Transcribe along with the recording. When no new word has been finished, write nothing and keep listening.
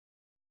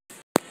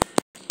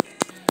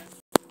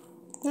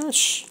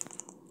Gosh.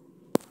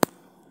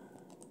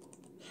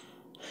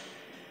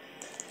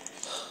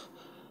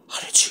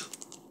 How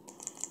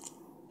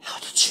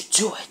did you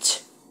do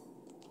it?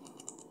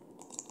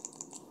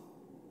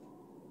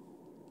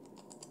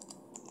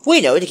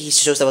 We know that he's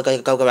supposed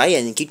to go away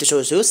and keep the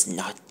source.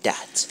 Not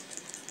that.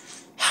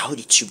 How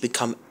did you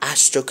become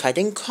astrokite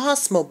and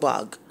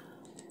cosmobug?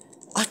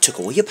 I took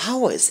away your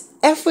powers,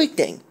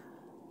 everything.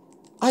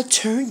 I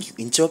turned you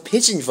into a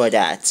pigeon for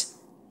that.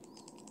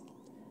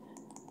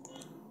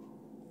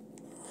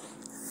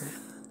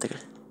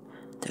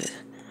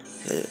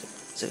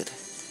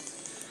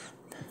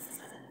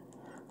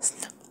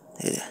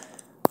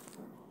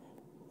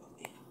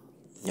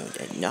 No,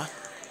 they're not.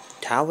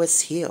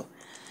 Towers heal.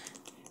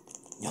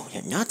 No,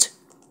 they're not.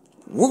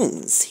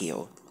 Wounds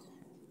heal.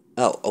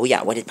 Oh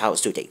yeah, what did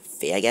powers do? They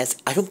fail, I guess?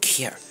 I don't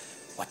care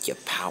what your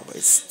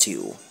powers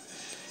do.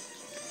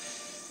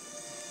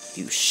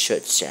 You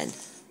should, Shen.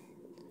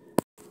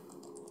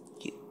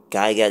 You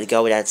gotta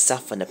go with that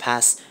stuff from the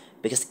past,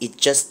 because it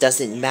just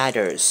doesn't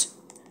matter.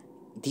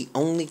 The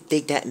only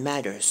thing that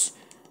matters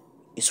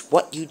is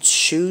what you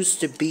choose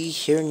to be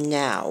here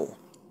now.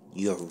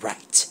 You're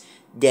right.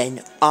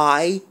 Then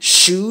I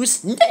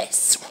choose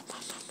this.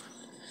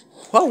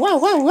 Whoa, whoa,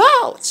 whoa,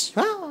 whoa!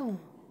 Whoa.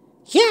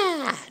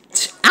 Yeah!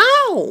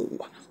 Ow!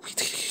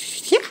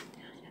 Yeah!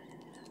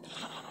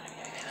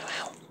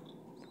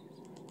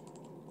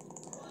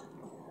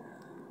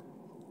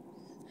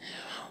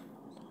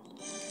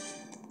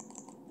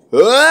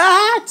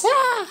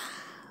 Ah!